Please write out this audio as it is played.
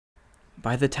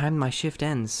By the time my shift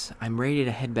ends, I'm ready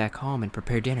to head back home and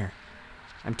prepare dinner.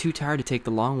 I'm too tired to take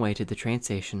the long way to the train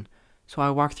station, so I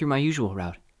walk through my usual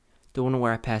route, the one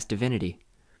where I pass Divinity.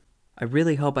 I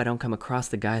really hope I don't come across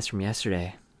the guys from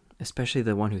yesterday, especially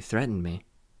the one who threatened me.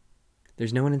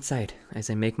 There's no one in sight as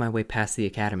I make my way past the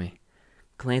academy.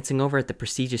 Glancing over at the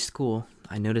prestigious school,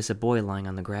 I notice a boy lying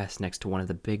on the grass next to one of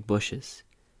the big bushes.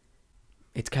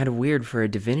 It's kind of weird for a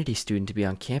Divinity student to be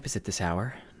on campus at this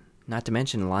hour, not to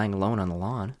mention lying alone on the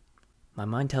lawn. My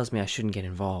mind tells me I shouldn't get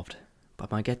involved,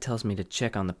 but my gut tells me to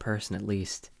check on the person at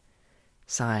least.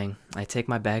 Sighing, I take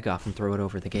my bag off and throw it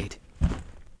over the gate.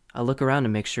 I look around to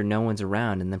make sure no one's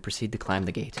around and then proceed to climb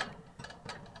the gate.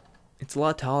 It's a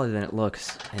lot taller than it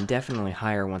looks, and definitely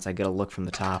higher once I get a look from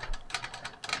the top.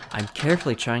 I'm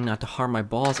carefully trying not to harm my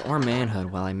balls or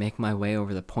manhood while I make my way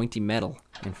over the pointy metal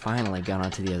and finally get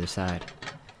onto the other side.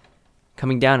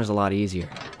 Coming down is a lot easier.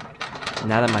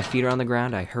 Now that my feet are on the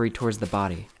ground, I hurry towards the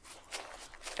body.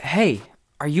 Hey,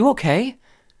 are you okay?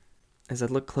 As I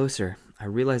look closer, I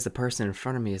realize the person in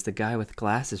front of me is the guy with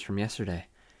glasses from yesterday.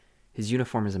 His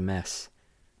uniform is a mess.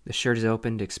 The shirt is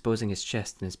opened, exposing his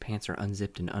chest, and his pants are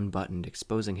unzipped and unbuttoned,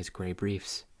 exposing his gray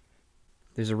briefs.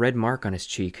 There's a red mark on his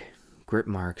cheek, grip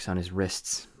marks on his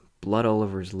wrists, blood all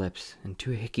over his lips, and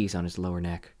 2 hickeys on his lower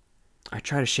neck. I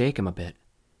try to shake him a bit.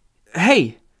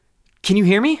 Hey! Can you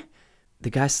hear me? The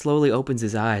guy slowly opens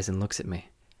his eyes and looks at me.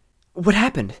 What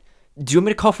happened? Do you want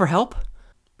me to call for help?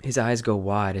 His eyes go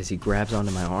wide as he grabs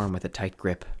onto my arm with a tight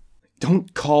grip.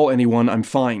 Don't call anyone, I'm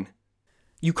fine.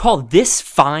 You call this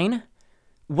fine?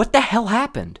 What the hell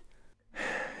happened?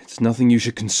 It's nothing you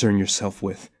should concern yourself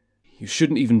with. You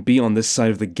shouldn't even be on this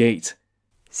side of the gate.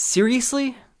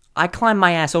 Seriously? I climbed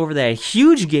my ass over that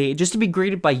huge gate just to be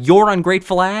greeted by your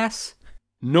ungrateful ass?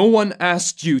 No one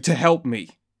asked you to help me.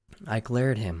 I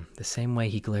glare at him the same way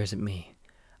he glares at me.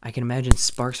 I can imagine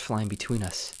sparks flying between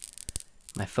us.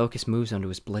 My focus moves onto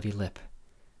his bloody lip.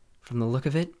 From the look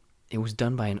of it, it was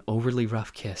done by an overly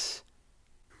rough kiss.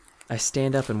 I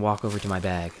stand up and walk over to my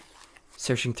bag.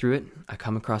 Searching through it, I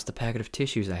come across the packet of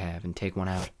tissues I have and take one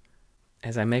out.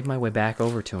 As I make my way back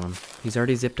over to him, he's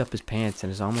already zipped up his pants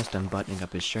and is almost unbuttoning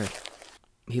up his shirt.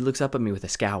 He looks up at me with a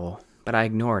scowl, but I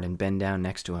ignore it and bend down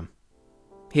next to him.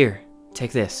 Here,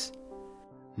 take this.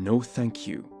 No, thank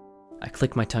you. I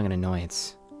click my tongue in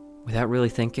annoyance. Without really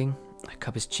thinking, I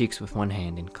cup his cheeks with one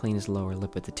hand and clean his lower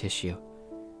lip with the tissue.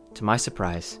 To my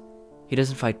surprise, he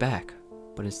doesn't fight back,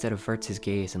 but instead averts his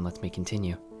gaze and lets me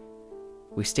continue.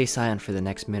 We stay silent for the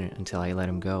next minute until I let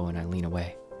him go and I lean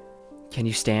away. Can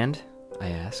you stand? I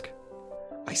ask.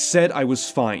 I said I was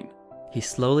fine. He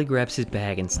slowly grabs his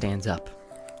bag and stands up.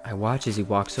 I watch as he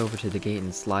walks over to the gate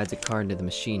and slides a card into the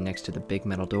machine next to the big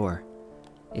metal door.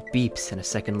 It beeps, and a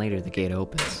second later the gate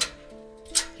opens.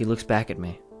 He looks back at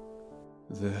me.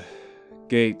 The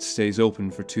gate stays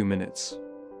open for 2 minutes,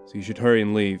 so you should hurry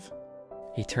and leave.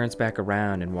 He turns back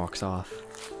around and walks off.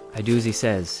 I do as he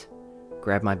says,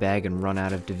 grab my bag and run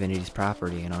out of Divinity's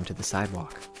property and onto the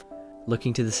sidewalk.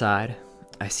 Looking to the side,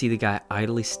 I see the guy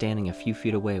idly standing a few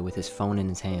feet away with his phone in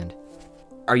his hand.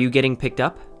 Are you getting picked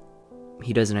up?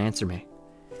 He doesn't answer me.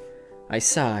 I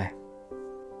sigh.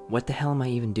 What the hell am I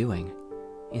even doing?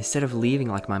 Instead of leaving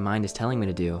like my mind is telling me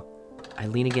to do, I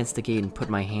lean against the gate and put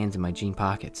my hands in my jean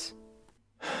pockets.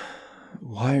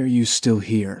 Why are you still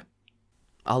here?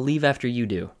 I'll leave after you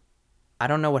do. I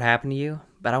don't know what happened to you,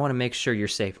 but I want to make sure you're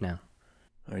safe now.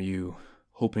 Are you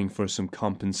hoping for some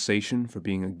compensation for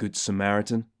being a good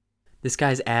Samaritan? This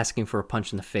guy's asking for a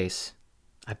punch in the face.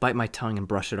 I bite my tongue and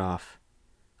brush it off.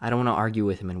 I don't want to argue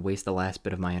with him and waste the last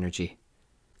bit of my energy.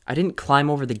 I didn't climb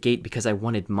over the gate because I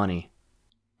wanted money.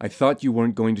 I thought you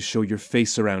weren't going to show your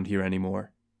face around here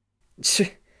anymore.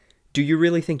 Do you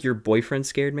really think your boyfriend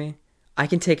scared me? I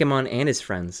can take him on and his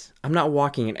friends. I'm not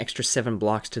walking an extra 7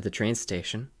 blocks to the train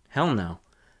station. Hell no.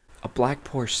 A black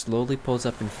Porsche slowly pulls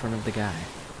up in front of the guy.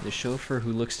 The chauffeur,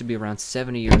 who looks to be around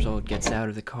 70 years old, gets out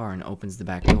of the car and opens the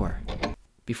back door.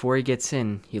 Before he gets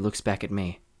in, he looks back at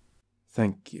me.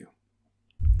 Thank you.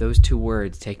 Those 2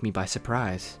 words take me by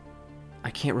surprise. I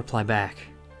can't reply back.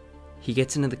 He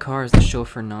gets into the car as the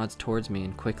chauffeur nods towards me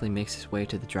and quickly makes his way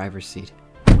to the driver's seat.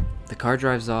 The car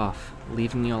drives off,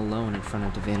 leaving me all alone in front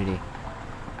of Divinity.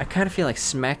 I kind of feel like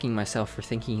smacking myself for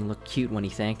thinking he looked cute when he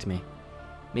thanked me.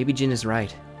 Maybe Jin is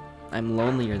right. I'm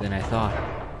lonelier than I thought.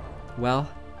 Well,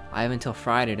 I have until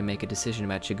Friday to make a decision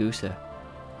about Chigusa.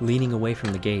 Leaning away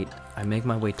from the gate, I make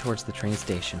my way towards the train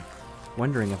station,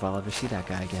 wondering if I'll ever see that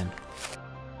guy again.